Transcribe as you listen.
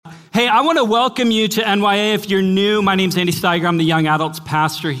Hey, I want to welcome you to NYA. If you're new, my name's Andy Steiger. I'm the young adults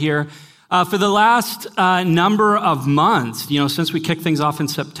pastor here. For the last number of months, since we kicked things off in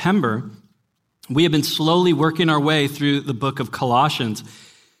September, we have been slowly working our way through the book of Colossians.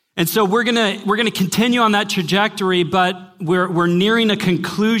 And so we're gonna continue on that trajectory, but we're nearing a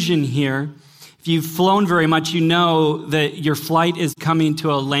conclusion here. If you've flown very much, you know that your flight is coming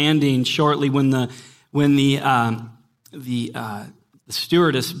to a landing shortly when the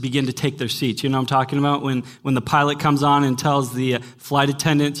stewardess begin to take their seats. You know what I'm talking about? When the pilot comes on and tells the flight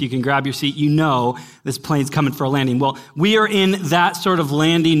attendants, you can grab your seat, you know this plane's coming for a landing. Well, we are in that sort of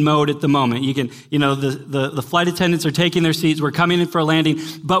landing mode at the moment. The flight attendants are taking their seats, we're coming in for a landing,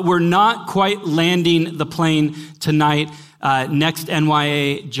 but we're not quite landing the plane tonight. Next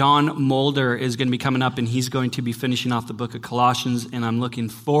NYA, John Mulder is going to be coming up, and he's going to be finishing off the book of Colossians, and I'm looking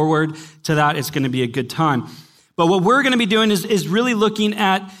forward to that. It's going to be a good time. But what we're going to be doing is really looking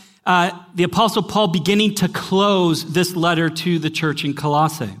at the Apostle Paul beginning to close this letter to the church in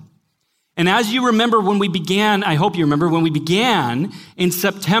Colossae. And as you remember when we began, I hope you remember, when we began in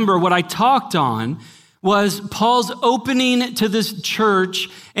September, what I talked on was Paul's opening to this church,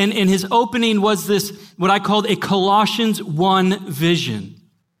 and his opening was this, what I called a Colossians 1 vision.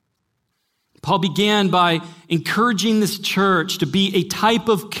 Paul began by encouraging this church to be a type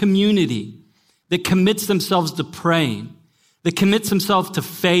of community that commits themselves to praying, that commits themselves to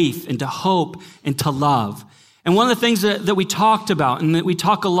faith and to hope and to love. And one of the things that we talked about and that we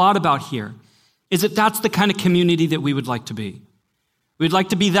talk a lot about here is that that's the kind of community that we would like to be. We'd like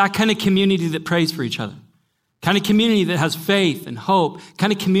to be that kind of community that prays for each other, kind of community that has faith and hope,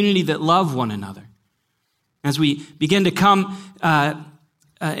 kind of community that love one another. As we begin to come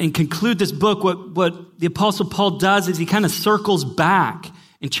and conclude this book, what the Apostle Paul does is he kind of circles back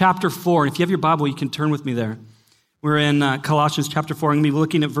in chapter 4. And if you have your Bible, you can turn with me there. We're in Colossians chapter 4. I'm going to be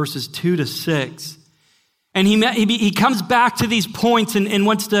looking at verses 2 to 6. And he comes back to these points and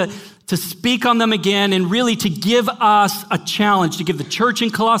wants to speak on them again and really to give us a challenge, to give the church in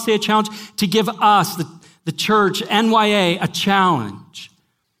Colossae a challenge, to give us, the church, NYA, a challenge.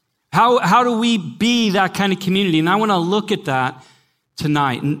 How do we be that kind of community? And I want to look at that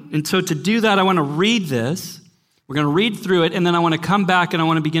tonight. And so to do that, I want to read this. We're going to read through it, and then I want to come back and I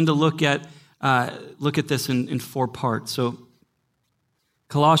want to begin to look at this in 4 parts. So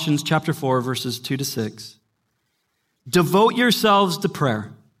Colossians chapter 4, verses 2 to 6. Devote yourselves to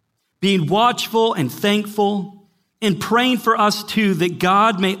prayer, being watchful and thankful, and praying for us too, that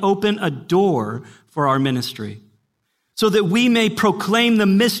God may open a door for our ministry, so that we may proclaim the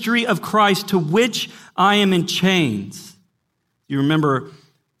mystery of Christ, to which I am in chains. You remember,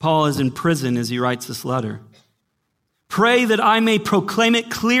 Paul is in prison as he writes this letter. Pray that I may proclaim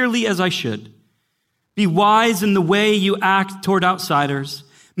it clearly as I should. Be wise in the way you act toward outsiders.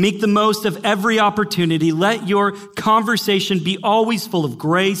 Make the most of every opportunity. Let your conversation be always full of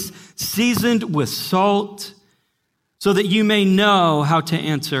grace, seasoned with salt, so that you may know how to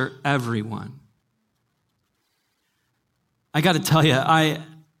answer everyone. I got to tell you, I've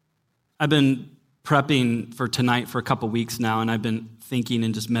been prepping for tonight for a couple weeks now, and I've been thinking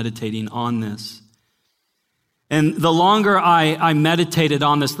and just meditating on this. And the longer I meditated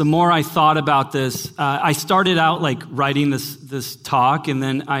on this, the more I thought about this. I started out like writing this talk, and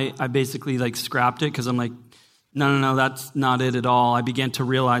then I basically like scrapped it because I'm like, no, that's not it at all. I began to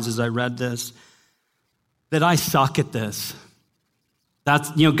realize as I read this that I suck at this.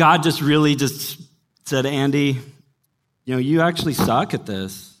 That's, God just really just said, Andy, you actually suck at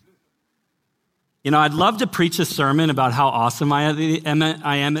this. I'd love to preach a sermon about how awesome I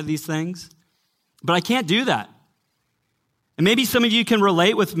am at these things, but I can't do that. And maybe some of you can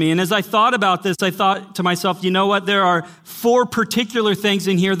relate with me. And as I thought about this, I thought to myself, you know what? There are 4 particular things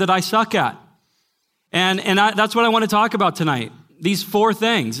in here that I suck at. And that's what I want to talk about tonight, these 4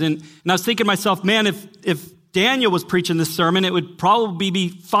 things. And I was thinking to myself, man, if Daniel was preaching this sermon, it would probably be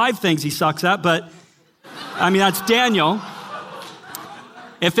 5 things he sucks at. But, that's Daniel.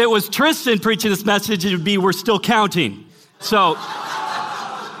 If it was Tristan preaching this message, it would be, we're still counting. So...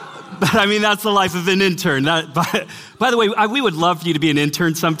 But that's the life of an intern. By the way, we would love for you to be an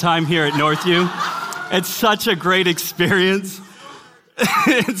intern sometime here at Northview. It's such a great experience.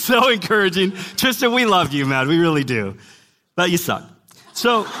 It's so encouraging. Tristan, we love you, man. We really do. But you suck.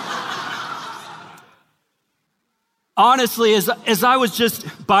 So, honestly, as I was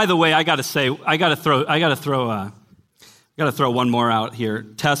just, by the way, I got to say, I got to throw one more out here.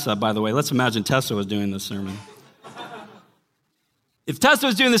 Tessa, by the way, let's imagine Tessa was doing this sermon. If Tessa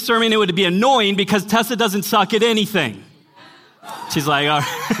was doing this sermon, it would be annoying because Tessa doesn't suck at anything. She's like, all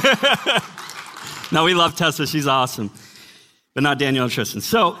right. No, we love Tessa. She's awesome. But not Daniel and Tristan.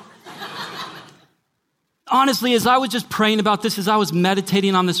 So honestly, as I was just praying about this, as I was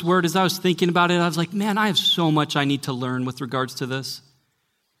meditating on this word, as I was thinking about it, I was like, man, I have so much I need to learn with regards to this.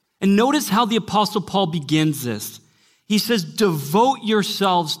 And notice how the Apostle Paul begins this. He says, devote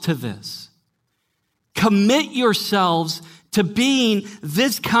yourselves to this. Commit yourselves to being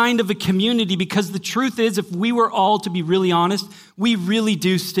this kind of a community, because the truth is, if we were all to be really honest, we really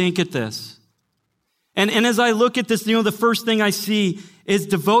do stink at this. And as I look at this, the first thing I see is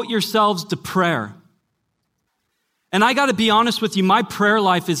devote yourselves to prayer. And I got to be honest with you, my prayer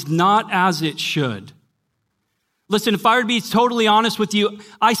life is not as it should. Listen, if I were to be totally honest with you,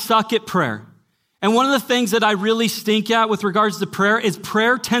 I suck at prayer. And one of the things that I really stink at with regards to prayer is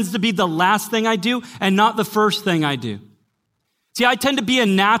prayer tends to be the last thing I do and not the first thing I do. See, I tend to be a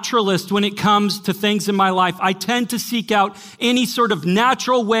naturalist when it comes to things in my life. I tend to seek out any sort of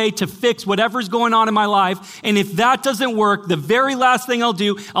natural way to fix whatever's going on in my life. And if that doesn't work, the very last thing I'll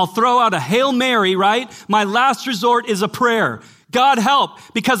do, I'll throw out a Hail Mary, right? My last resort is a prayer. God help,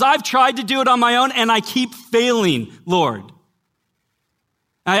 because I've tried to do it on my own and I keep failing, Lord.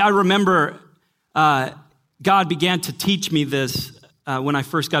 I remember God began to teach me this when I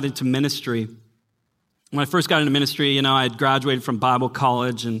first got into ministry. When I first got into ministry, I had graduated from Bible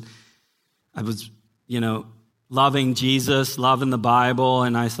college and I was, loving Jesus, loving the Bible.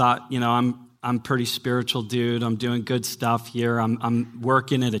 And I thought, I'm a pretty spiritual dude. I'm doing good stuff here. I'm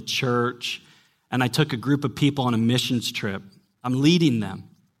working at a church. And I took a group of people on a missions trip. I'm leading them.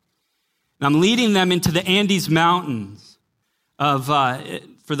 And I'm leading them into the Andes Mountains of,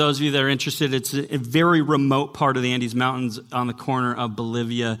 for those of you that are interested, it's a very remote part of the Andes Mountains on the corner of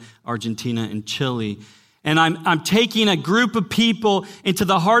Bolivia, Argentina, and Chile. And I'm taking a group of people into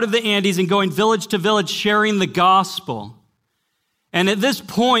the heart of the Andes and going village to village, sharing the gospel. And at this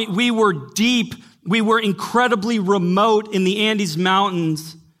point, we were deep. We were incredibly remote in the Andes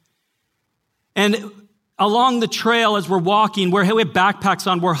Mountains. And along the trail, as we're walking, we have backpacks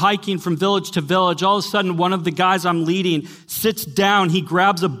on, we're hiking from village to village. All of a sudden, one of the guys I'm leading sits down, he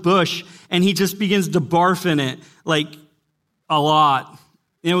grabs a bush, and he just begins to barf in it, like a lot.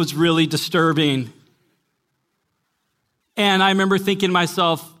 It was really disturbing. And I remember thinking to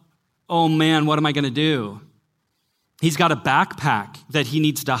myself, oh man, what am I going to do? He's got a backpack that he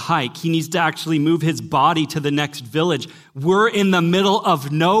needs to hike. He needs to actually move his body to the next village. We're in the middle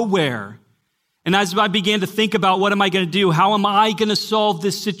of nowhere. And as I began to think about what am I going to do, how am I going to solve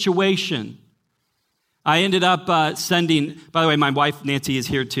this situation? I ended up sending, by the way, my wife Nancy is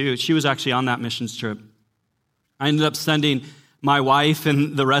here too. She was actually on that missions trip. I ended up sending my wife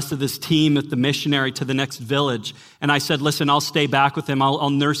and the rest of this team at the missionary to the next village. And I said, listen, I'll stay back with him.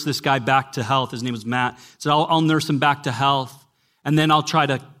 I'll nurse this guy back to health. His name was Matt. So I'll nurse him back to health. And then I'll try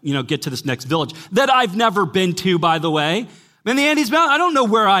to, get to this next village that I've never been to, by the way. In the Andes Mountains, I don't know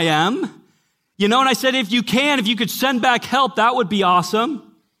where I am. And I said, if you could send back help, that would be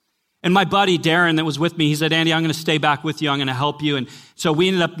awesome. And my buddy, Darren, that was with me, he said, Andy, I'm going to stay back with you. I'm going to help you. And so we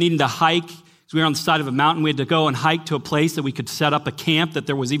ended up needing to hike. So we were on the side of a mountain. We had to go and hike to a place that we could set up a camp, that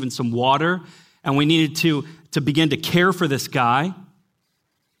there was even some water. And we needed to begin to care for this guy.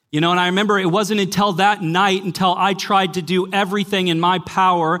 And I remember it wasn't until that night, until I tried to do everything in my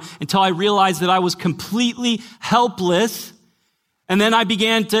power, until I realized that I was completely helpless. And then I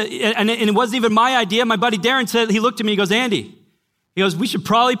began to, and it wasn't even my idea. My buddy Darren said, he looked at me, he goes, Andy, he goes, we should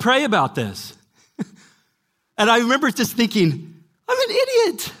probably pray about this. And I remember just thinking, I'm an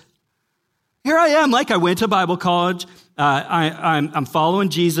idiot. Here I am, like I went to Bible college. I'm following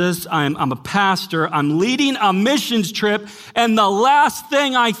Jesus. I'm a pastor. I'm leading a missions trip. And the last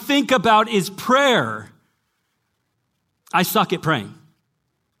thing I think about is prayer. I suck at praying.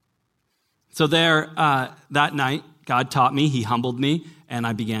 So there, that night, God taught me, he humbled me, and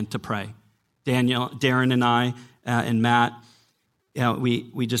I began to pray. Darren and I, and Matt,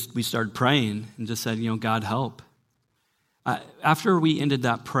 we started praying and just said, God help. After we ended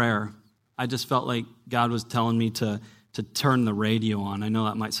that prayer, I just felt like God was telling me to turn the radio on. I know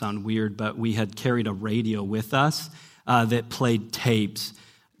that might sound weird, but we had carried a radio with us that played tapes.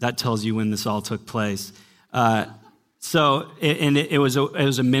 That tells you when this all took place. It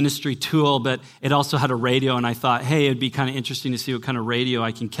was a ministry tool, but it also had a radio, and I thought, hey, it'd be kind of interesting to see what kind of radio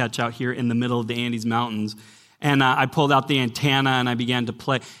I can catch out here in the middle of the Andes Mountains. And I pulled out the antenna, and I began to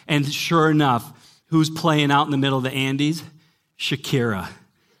play. And sure enough, who's playing out in the middle of the Andes? Shakira.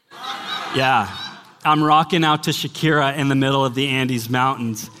 Yeah, I'm rocking out to Shakira in the middle of the Andes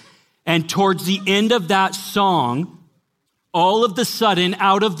Mountains. And towards the end of that song, All of the sudden,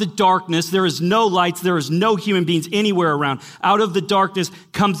 out of the darkness, there is no lights, there is no human beings anywhere around. Out of the darkness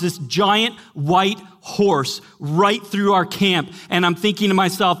comes this giant white horse right through our camp. And I'm thinking to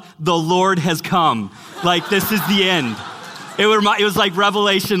myself, the Lord has come. Like, this is the end. It was like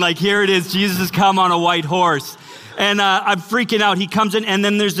Revelation, like, here it is, Jesus has come on a white horse. And I'm freaking out. He comes in, and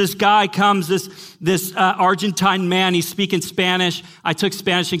then there's this guy comes, this Argentine man. He's speaking Spanish. I took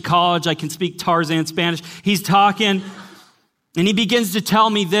Spanish in college. I can speak Tarzan Spanish. He's talking. And he begins to tell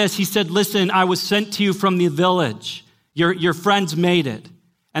me this. He said, listen, I was sent to you from the village. Your friends made it.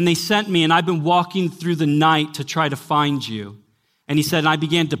 And they sent me, and I've been walking through the night to try to find you. And he said, and I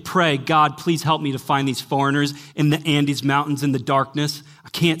began to pray, God, please help me to find these foreigners in the Andes Mountains in the darkness. I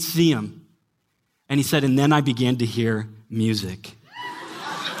can't see them. And he said, and then I began to hear music.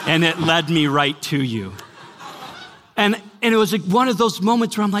 And it led me right to you. And it was like one of those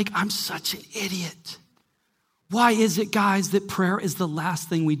moments where I'm like, I'm such an idiot. Why is it, guys, that prayer is the last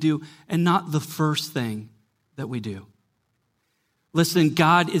thing we do and not the first thing that we do? Listen,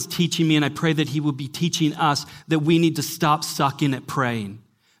 God is teaching me, and I pray that he will be teaching us that we need to stop sucking at praying,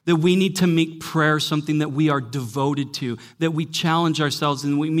 that we need to make prayer something that we are devoted to, that we challenge ourselves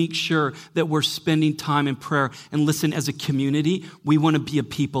and we make sure that we're spending time in prayer. And listen, as a community, we want to be a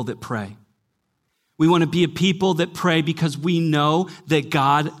people that pray. We want to be a people that pray because we know that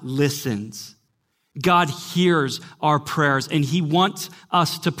God listens. God hears our prayers, and he wants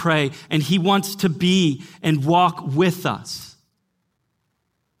us to pray, and he wants to be and walk with us.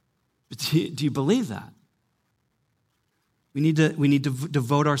 But do you believe that? We need to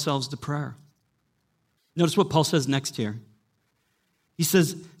devote ourselves to prayer. Notice what Paul says next here. He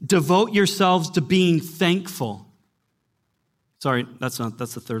says, devote yourselves to being thankful. Sorry, that's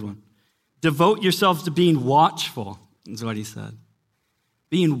the third one. Devote yourselves to being watchful, is what he said.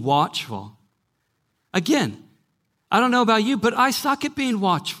 Being watchful. Again, I don't know about you, but I suck at being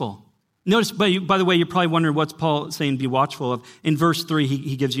watchful. Notice, by the way, you're probably wondering what's Paul saying be watchful of. In verse 3,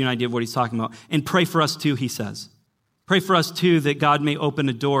 he gives you an idea of what he's talking about. And pray for us too, he says. Pray for us too that God may open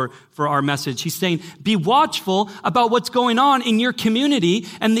a door for our message. He's saying, be watchful about what's going on in your community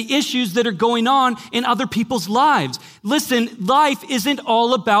and the issues that are going on in other people's lives. Listen, life isn't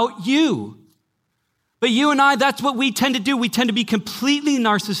all about you. But you and I, that's what we tend to do. We tend to be completely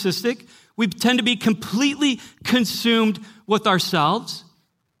narcissistic. We tend to be completely consumed with ourselves,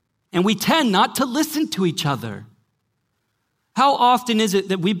 and we tend not to listen to each other. How often is it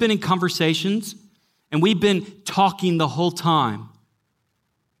that we've been in conversations and we've been talking the whole time?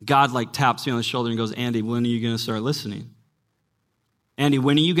 God like taps me on the shoulder and goes, Andy, when are you going to start listening? Andy,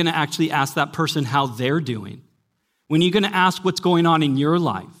 when are you going to actually ask that person how they're doing? When are you going to ask what's going on in your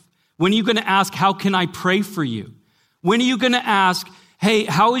life? When are you going to ask, how can I pray for you? When are you going to ask, hey,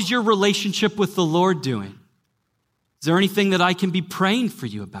 how is your relationship with the Lord doing? Is there anything that I can be praying for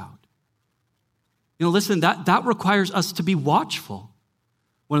you about? You know, listen, that requires us to be watchful.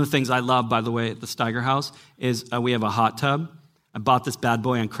 One of the things I love, by the way, at the Steiger house is we have a hot tub. I bought this bad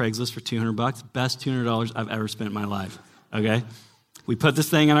boy on Craigslist for $200. Best $200 I've ever spent in my life, okay? We put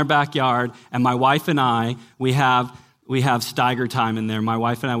this thing in our backyard, and my wife and I, we have Steiger time in there. My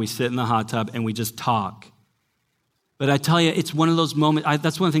wife and I, we sit in the hot tub, and we just talk. But I tell you, it's one of those moments,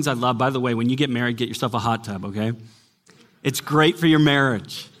 that's one of the things I love. By the way, when you get married, get yourself a hot tub, okay? It's great for your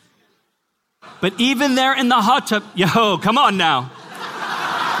marriage. But even there in the hot tub, come on now.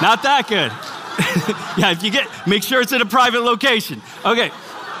 Not that good. Yeah, if make sure it's in a private location. Okay.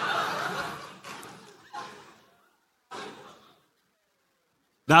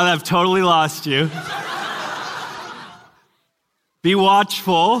 Now that I've totally lost you. Be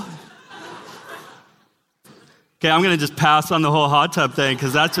watchful. Okay, I'm going to just pass on the whole hot tub thing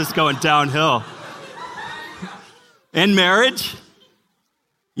because that's just going downhill. In marriage,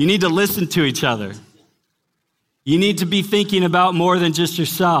 you need to listen to each other. You need to be thinking about more than just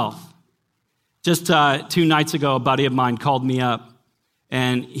yourself. Just 2 nights ago, a buddy of mine called me up,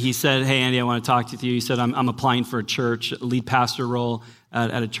 and he said, hey, Andy, I want to talk to you. He said, I'm applying for a church, a lead pastor role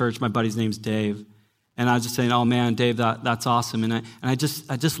at a church. My buddy's name's Dave. And I was just saying, oh, man, Dave, that's awesome. And I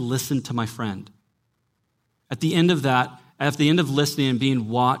just listened to my friend. At the end of listening and being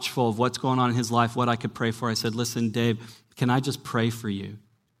watchful of what's going on in his life, what I could pray for, I said, listen, Dave, can I just pray for you?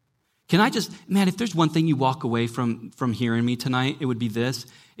 If there's one thing you walk away from hearing me tonight, it would be this.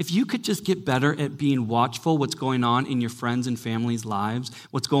 If you could just get better at being watchful what's going on in your friends' and families' lives,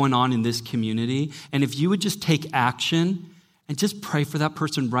 what's going on in this community, and if you would just take action and just pray for that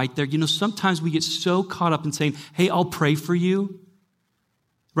person right there. You know, sometimes we get so caught up in saying, hey, I'll pray for you,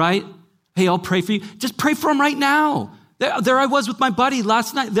 right? Hey, I'll pray for you. Just pray for him right now. There I was with my buddy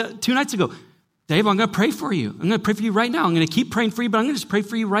last night, 2 nights ago. Dave, I'm going to pray for you. I'm going to pray for you right now. I'm going to keep praying for you, but I'm going to just pray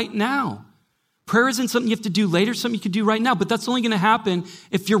for you right now. Prayer isn't something you have to do later, something you can do right now, but that's only going to happen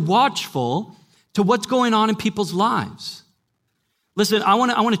if you're watchful to what's going on in people's lives. Listen, I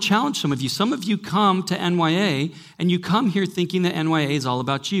want to challenge some of you. Some of you come to NYA and you come here thinking that NYA is all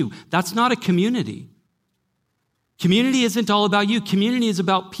about you. That's not a community. Community isn't all about you. Community is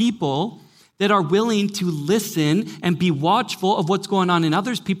about people that are willing to listen and be watchful of what's going on in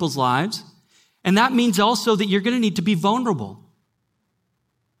other people's lives. And that means also that you're going to need to be vulnerable.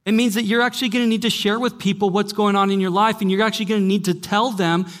 It means that you're actually going to need to share with people what's going on in your life, and you're actually going to need to tell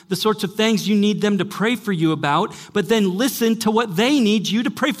them the sorts of things you need them to pray for you about, but then listen to what they need you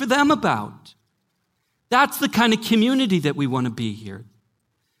to pray for them about. That's the kind of community that we want to be here.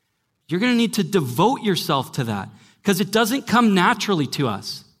 You're going to need to devote yourself to that because it doesn't come naturally to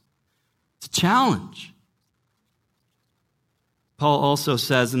us. It's a challenge. Paul also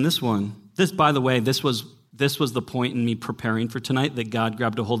says in this one, by the way, this was the point in me preparing for tonight that God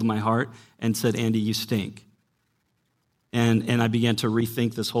grabbed a hold of my heart and said, Andy, you stink. And I began to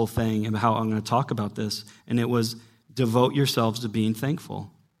rethink this whole thing and how I'm going to talk about this. And it was devote yourselves to being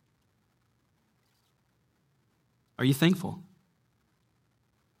thankful. Are you thankful?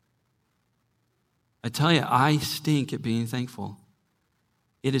 I tell you, I stink at being thankful.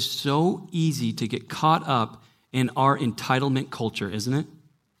 It is so easy to get caught up in our entitlement culture, isn't it?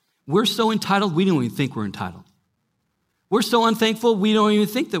 We're so entitled, we don't even think we're entitled. We're so unthankful, we don't even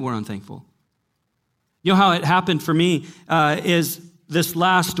think that we're unthankful. You know how it happened for me is this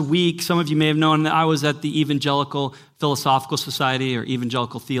last week, some of you may have known that I was at the Evangelical Philosophical Society or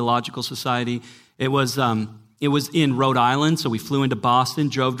Evangelical Theological Society. It was in Rhode Island, so we flew into Boston,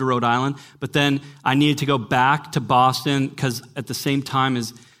 drove to Rhode Island, but then I needed to go back to Boston because at the same time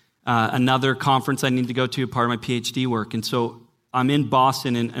as another conference I needed to go to, part of my PhD work, and so I'm in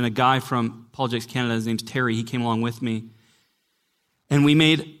Boston, and a guy from Paul Jakes Canada, his name's Terry, he came along with me. And we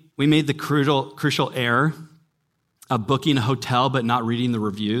made the crucial error of booking a hotel but not reading the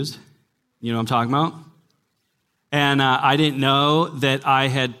reviews. You know what I'm talking about? And I didn't know that I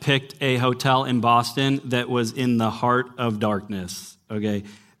had picked a hotel in Boston that was in the heart of darkness, okay?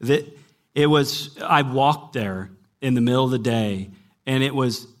 I walked there in the middle of the day, and it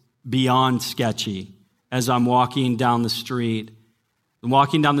was beyond sketchy as I'm walking down the street.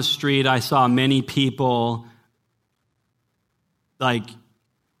 Walking down the street, I saw many people, I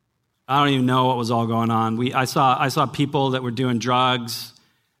don't even know what was all going on. I saw people that were doing drugs,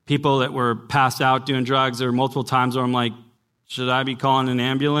 people that were passed out doing drugs. There were multiple times where I'm like, should I be calling an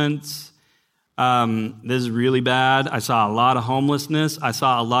ambulance? This is really bad. I saw a lot of homelessness. I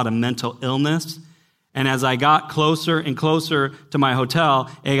saw a lot of mental illness. And as I got closer and closer to my hotel,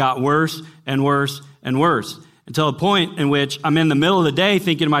 it got worse and worse and worse. Until a point in which I'm in the middle of the day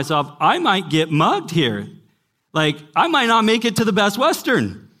thinking to myself, I might get mugged here. I might not make it to the Best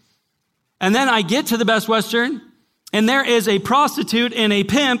Western. And then I get to the Best Western, and there is a prostitute and a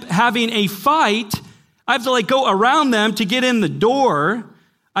pimp having a fight. I have to go around them to get in the door.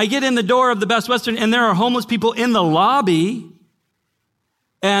 I get in the door of the Best Western, and there are homeless people in the lobby.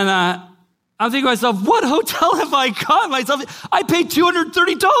 And I'm thinking to myself, what hotel have I got myself? I paid $230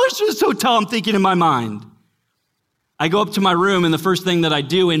 for this hotel, I'm thinking in my mind. I go up to my room, and the first thing that I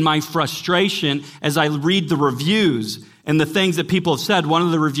do in my frustration as I read the reviews and the things that people have said, one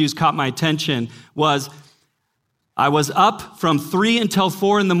of the reviews caught my attention was, I was up from 3 until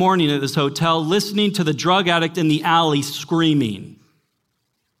 4 in the morning at this hotel listening to the drug addict in the alley screaming.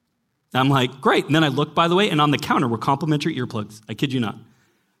 I'm like, great. And then I look, by the way, and on the counter were complimentary earplugs. I kid you not.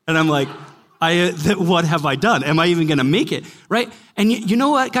 And I'm like, what have I done? Am I even going to make it, right? And you know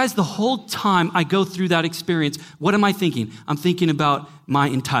what, guys? The whole time I go through that experience, what am I thinking? I'm thinking about my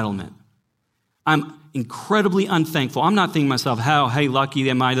entitlement. I'm incredibly unthankful. I'm not thinking to myself, hey, lucky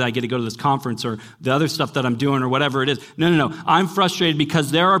am I that I get to go to this conference or the other stuff that I'm doing or whatever it is. No. I'm frustrated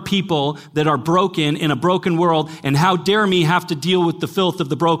because there are people that are broken in a broken world, and how dare me have to deal with the filth of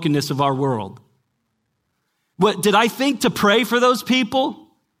the brokenness of our world. What, did I think to pray for those people?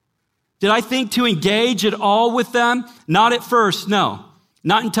 Did I think to engage at all with them? Not at first, no.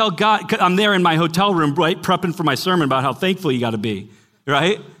 Not until God, I'm there in my hotel room, right, prepping for my sermon about how thankful you got to be,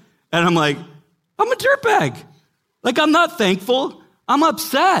 right? And I'm like, I'm a dirtbag. I'm not thankful. I'm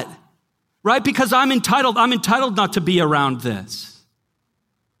upset, right? Because I'm entitled. I'm entitled not to be around this.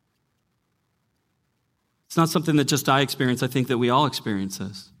 It's not something that just I experience. I think that we all experience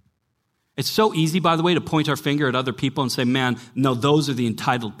this. It's so easy, by the way, to point our finger at other people and say, man, no, those are the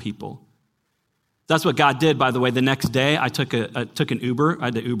entitled people. That's what God did, by the way. The next day, I took an Uber. I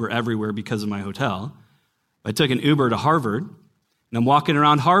had to Uber everywhere because of my hotel. I took an Uber to Harvard, and I'm walking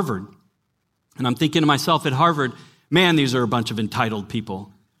around Harvard. And I'm thinking to myself at Harvard, man, these are a bunch of entitled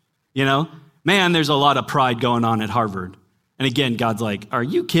people. Man, there's a lot of pride going on at Harvard. And again, God's like, are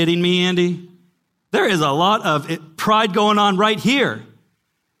you kidding me, Andy? There is a lot of pride going on right here.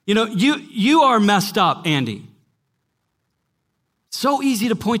 You are messed up, Andy. So easy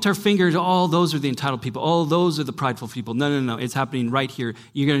to point our finger to, oh, those are the entitled people. Oh, those are the prideful people. No. It's happening right here.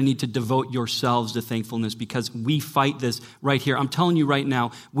 You're going to need to devote yourselves to thankfulness because we fight this right here. I'm telling you right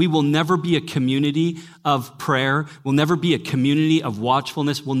now, we will never be a community of prayer. We'll never be a community of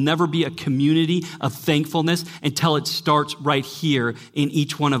watchfulness. We'll never be a community of thankfulness until it starts right here in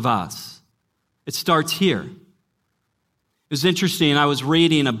each one of us. It starts here. It was interesting. I was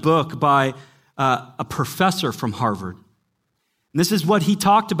reading a book by a professor from Harvard. And this is what he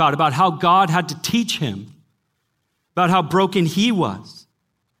talked about how God had to teach him, about how broken he was.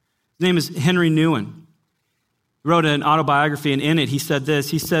 His name is Henry Newen. He wrote an autobiography, and in it he said this.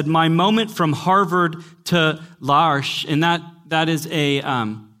 He said, my moment from Harvard to L'Arche, and that is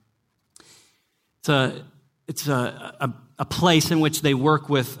it's a place in which they work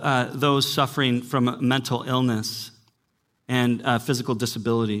with those suffering from mental illness and physical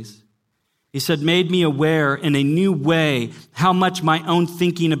disabilities. He said, made me aware in a new way how much my own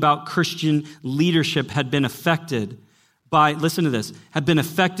thinking about Christian leadership had been affected by, listen to this, had been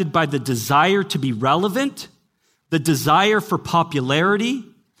affected by the desire to be relevant, the desire for popularity,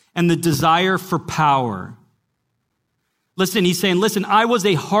 and the desire for power. He's saying, I was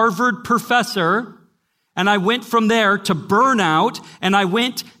a Harvard professor, and I went from there to burnout, and I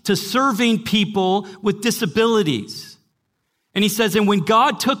went to serving people with disabilities. And he says, and when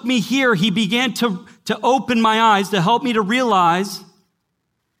God took me here, he began to open my eyes to help me to realize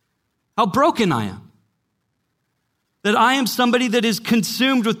how broken I am. That I am somebody that is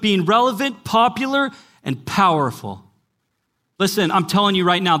consumed with being relevant, popular, and powerful. Listen, I'm telling you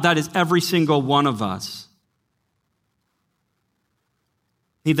right now, that is every single one of us.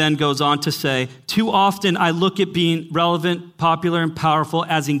 He then goes on to say, too often I look at being relevant, popular, and powerful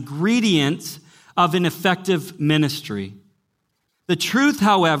as ingredients of an effective ministry. The truth,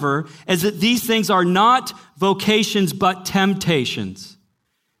 however, is that these things are not vocations but temptations.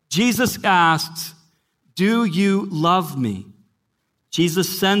 Jesus asks, do you love me?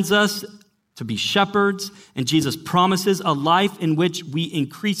 Jesus sends us to be shepherds, and Jesus promises a life in which we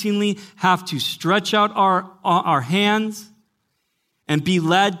increasingly have to stretch out our hands and be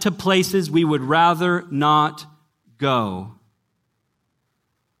led to places we would rather not go.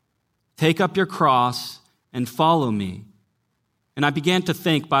 Take up your cross and follow me. And I began to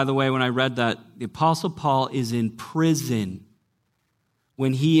think, by the way, when I read that, the Apostle Paul is in prison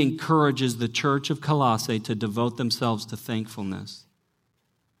when he encourages the church of Colossae to devote themselves to thankfulness.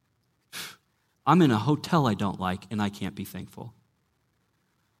 I'm in a hotel I don't like, and I can't be thankful.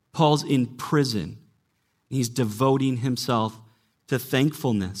 Paul's in prison. He's devoting himself to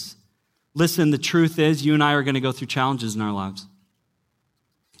thankfulness. Listen, the truth is, you and I are going to go through challenges in our lives.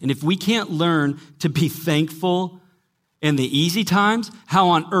 And if we can't learn to be thankful in the easy times, how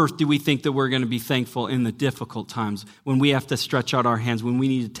on earth do we think that we're going to be thankful in the difficult times when we have to stretch out our hands, when we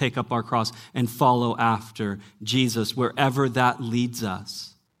need to take up our cross and follow after Jesus, wherever that leads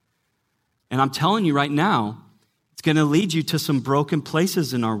us? And I'm telling you right now, it's going to lead you to some broken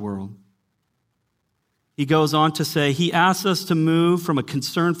places in our world. He goes on to say, he asks us to move from a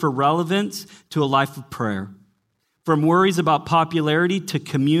concern for relevance to a life of prayer, from worries about popularity to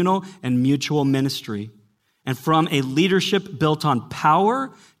communal and mutual ministry, and from a leadership built on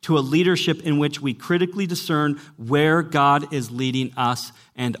power to a leadership in which we critically discern where God is leading us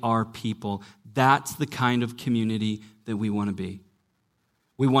and our people. That's the kind of community that we want to be.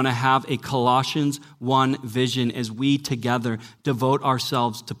 We want to have a Colossians 1 vision as we together devote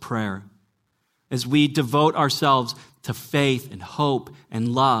ourselves to prayer, as we devote ourselves to faith and hope and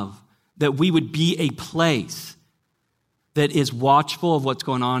love, that we would be a place that is watchful of what's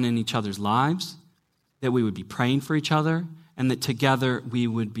going on in each other's lives, that we would be praying for each other, and that together we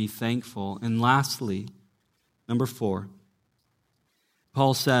would be thankful. And lastly, number 4,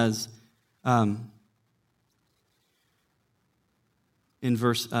 Paul says in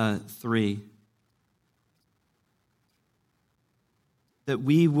verse 3 that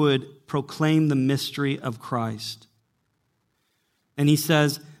we would proclaim the mystery of Christ. And he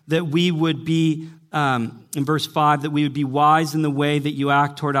says that we would be, in verse 5, that we would be wise in the way that you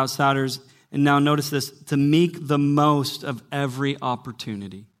act toward outsiders. And now notice this, to make the most of every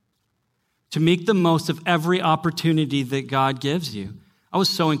opportunity. To make the most of every opportunity that God gives you. I was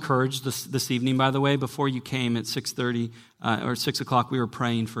so encouraged this evening, by the way, before you came at 6:30 or 6 o'clock, we were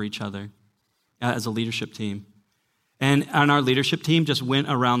praying for each other as a leadership team. And our leadership team just went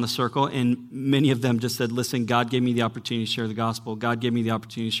around the circle, and many of them just said, listen, God gave me the opportunity to share the gospel. God gave me the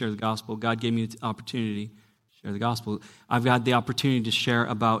opportunity to share the gospel. God gave me the opportunity to share the gospel. I've got the opportunity to share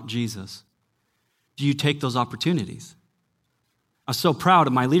about Jesus. Do you take those opportunities? I'm so proud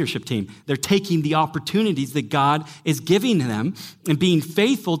of my leadership team. They're taking the opportunities that God is giving them and being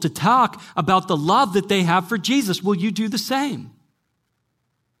faithful to talk about the love that they have for Jesus. Will you do the same?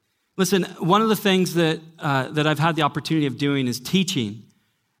 Listen, one of the things that I've had the opportunity of doing is teaching.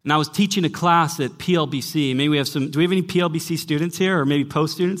 And I was teaching a class at PLBC. Maybe do we have any PLBC students here, or maybe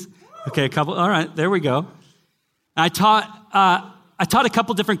post students? Okay, a couple. All right, there we go. I taught a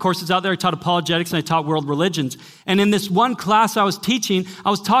couple different courses out there. I taught apologetics and I taught world religions. And in this one class I was teaching, I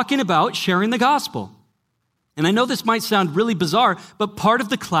was talking about sharing the gospel. And I know this might sound really bizarre, but part of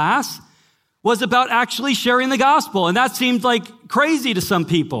the class was about actually sharing the gospel. And that seemed like crazy to some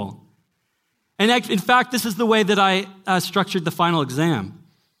people. And in fact, this is the way that I structured the final exam.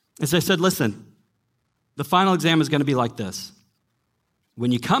 As I said, listen, the final exam is going to be like this.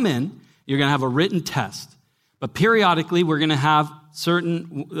 When you come in, you're going to have a written test. But periodically, we're going to have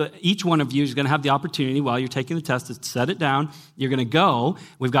each one of you is going to have the opportunity while you're taking the test to set it down. You're going to go.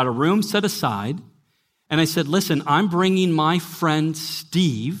 We've got a room set aside. And I said, listen, I'm bringing my friend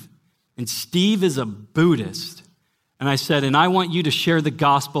Steve, and Steve is a Buddhist. And I said, and I want you to share the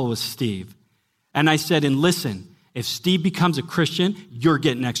gospel with Steve. And I said, and listen, if Steve becomes a Christian, you're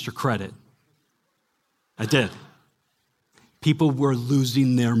getting extra credit. I did. People were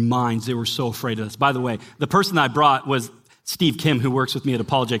losing their minds. They were so afraid of this. By the way, the person that I brought was Steve Kim, who works with me at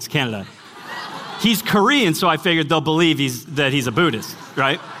Apologetics Canada. He's Korean, so I figured they'll believe that he's a Buddhist,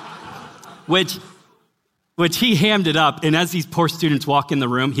 right? Which he hammed it up, and as these poor students walk in the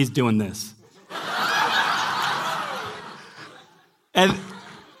room, he's doing this. And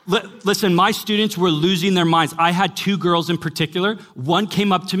listen, my students were losing their minds. I had two girls in particular. One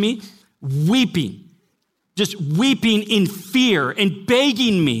came up to me weeping, just weeping in fear and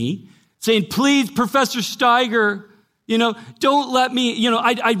begging me, saying, please, Professor Steiger, don't let me,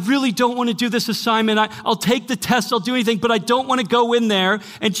 I really don't want to do this assignment. I'll take the test, I'll do anything, but I don't want to go in there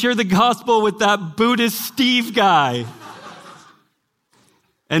and share the gospel with that Buddhist Steve guy.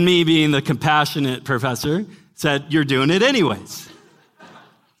 And me, being the compassionate professor, said, you're doing it anyways.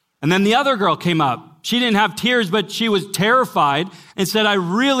 And then the other girl came up. She didn't have tears, but she was terrified and said, I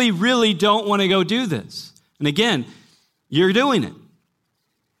really, really don't want to go do this. And again, you're doing it.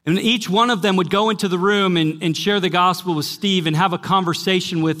 And each one of them would go into the room and share the gospel with Steve and have a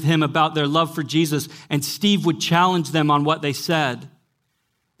conversation with him about their love for Jesus. And Steve would challenge them on what they said.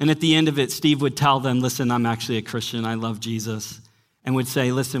 And at the end of it, Steve would tell them, listen, I'm actually a Christian. I love Jesus. And would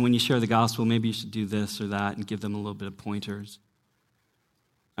say, listen, when you share the gospel, maybe you should do this or that, and give them a little bit of pointers.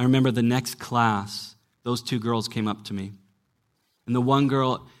 I remember the next class, those two girls came up to me. And the one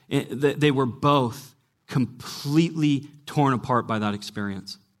girl, they were both completely torn apart by that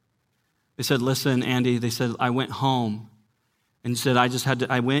experience. They said, listen, Andy, they said, I went home and said,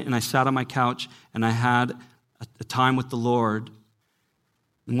 I went and I sat on my couch and I had a time with the Lord.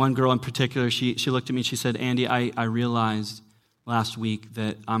 And one girl in particular, she looked at me and she said, Andy, I realized last week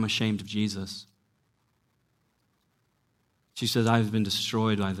that I'm ashamed of Jesus. She said, I've been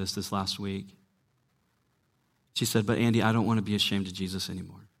destroyed by this last week. She said, but Andy, I don't want to be ashamed of Jesus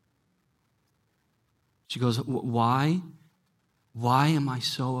anymore. She goes, why? Why am I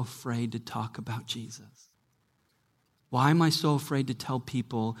so afraid to talk about Jesus? Why am I so afraid to tell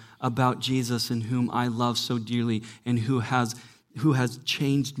people about Jesus and whom I love so dearly and who has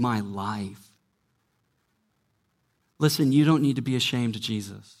changed my life? Listen, you don't need to be ashamed of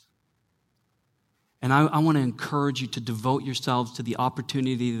Jesus. And I want to encourage you to devote yourselves to the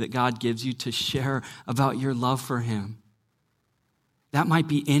opportunity that God gives you to share about your love for him. That might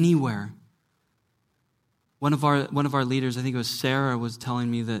be anywhere. One of our leaders, I think it was Sarah, was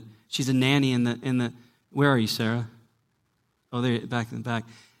telling me that she's a nanny in the where are you, Sarah? Oh, there, back in the back.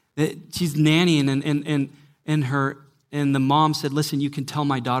 She's nannying, and the mom said, listen, you can tell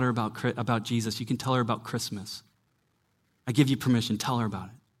my daughter about Jesus. You can tell her about Christmas. I give you permission. Tell her about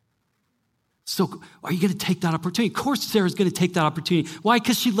it. So are you going to take that opportunity? Of course Sarah's going to take that opportunity. Why?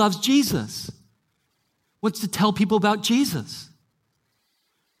 Because she loves Jesus. Wants to tell people about Jesus.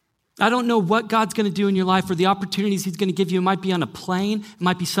 I don't know what God's going to do in your life or the opportunities he's going to give you. It might be on a plane. It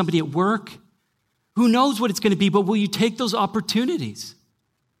might be somebody at work. Who knows what it's going to be, but will you take those opportunities?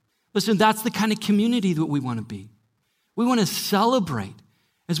 Listen, that's the kind of community that we want to be. We want to celebrate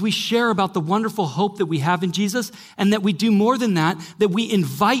as we share about the wonderful hope that we have in Jesus, and that we do more than that we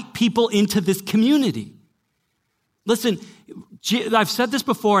invite people into this community. Listen, I've said this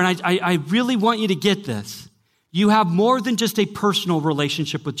before, and I really want you to get this. You have more than just a personal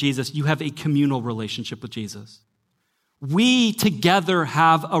relationship with Jesus. You have a communal relationship with Jesus. We together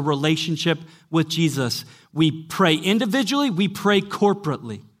have a relationship with Jesus. We pray individually, we pray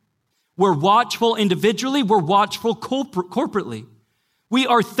corporately. We're watchful individually, we're watchful corporately. We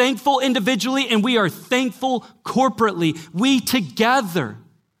are thankful individually and we are thankful corporately. We together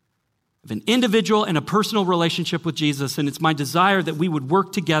have an individual and a personal relationship with Jesus, and it's my desire that we would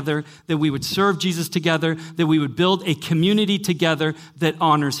work together, that we would serve Jesus together, that we would build a community together that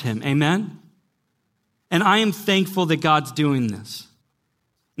honors him. Amen? And I am thankful that God's doing this.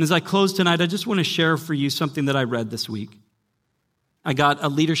 And as I close tonight, I just want to share for you something that I read this week. I got a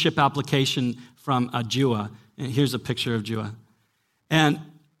leadership application from Jua, and here's a picture of Jua. And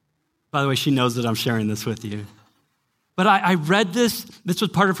by the way, she knows that I'm sharing this with you. But I read this. This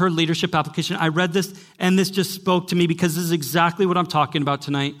was part of her leadership application. I read this, and this just spoke to me because this is exactly what I'm talking about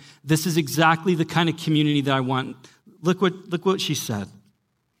tonight. This is exactly the kind of community that I want. Look what she said.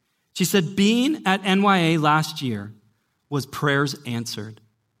 She said, being at NYA last year was prayers answered.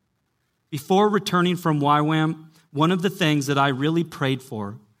 Before returning from YWAM, one of the things that I really prayed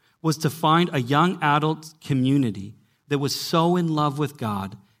for was to find a young adult community that was so in love with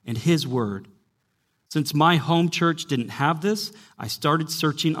God and his word. Since my home church didn't have this, I started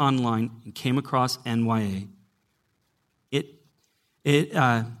searching online and came across NYA.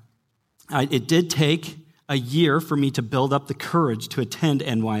 It did take a year for me to build up the courage to attend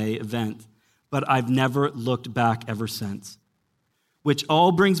NYA event, but I've never looked back ever since. Which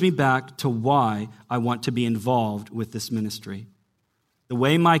all brings me back to why I want to be involved with this ministry. The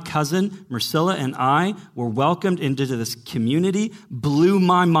way my cousin, Marcilla, and I were welcomed into this community blew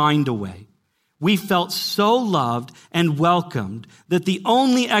my mind away. We felt so loved and welcomed that the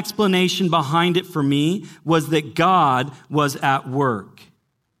only explanation behind it for me was that God was at work.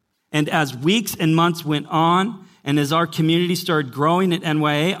 And as weeks and months went on, and as our community started growing at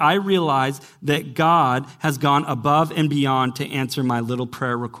NYA, I realized that God has gone above and beyond to answer my little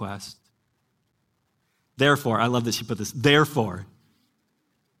prayer request. Therefore, I love that she put this, therefore,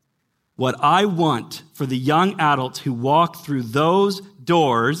 what I want for the young adults who walk through those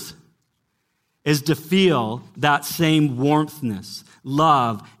doors is to feel that same warmthness,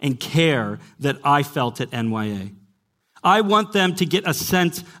 love, and care that I felt at NYA. I want them to get a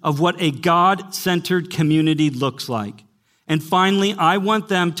sense of what a God-centered community looks like. And finally, I want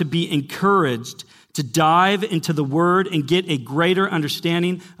them to be encouraged to dive into the Word and get a greater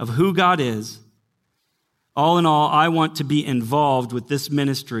understanding of who God is. All in all, I want to be involved with this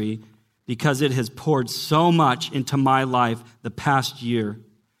ministry because it has poured so much into my life the past year.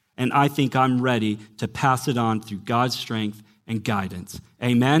 And I think I'm ready to pass it on through God's strength and guidance.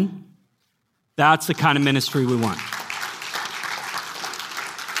 Amen? That's the kind of ministry we want.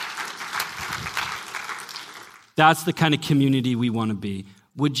 That's the kind of community we want to be.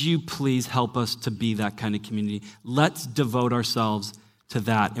 Would you please help us to be that kind of community? Let's devote ourselves to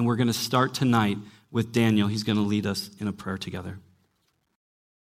that. And we're going to start tonight with Daniel. He's going to lead us in a prayer together.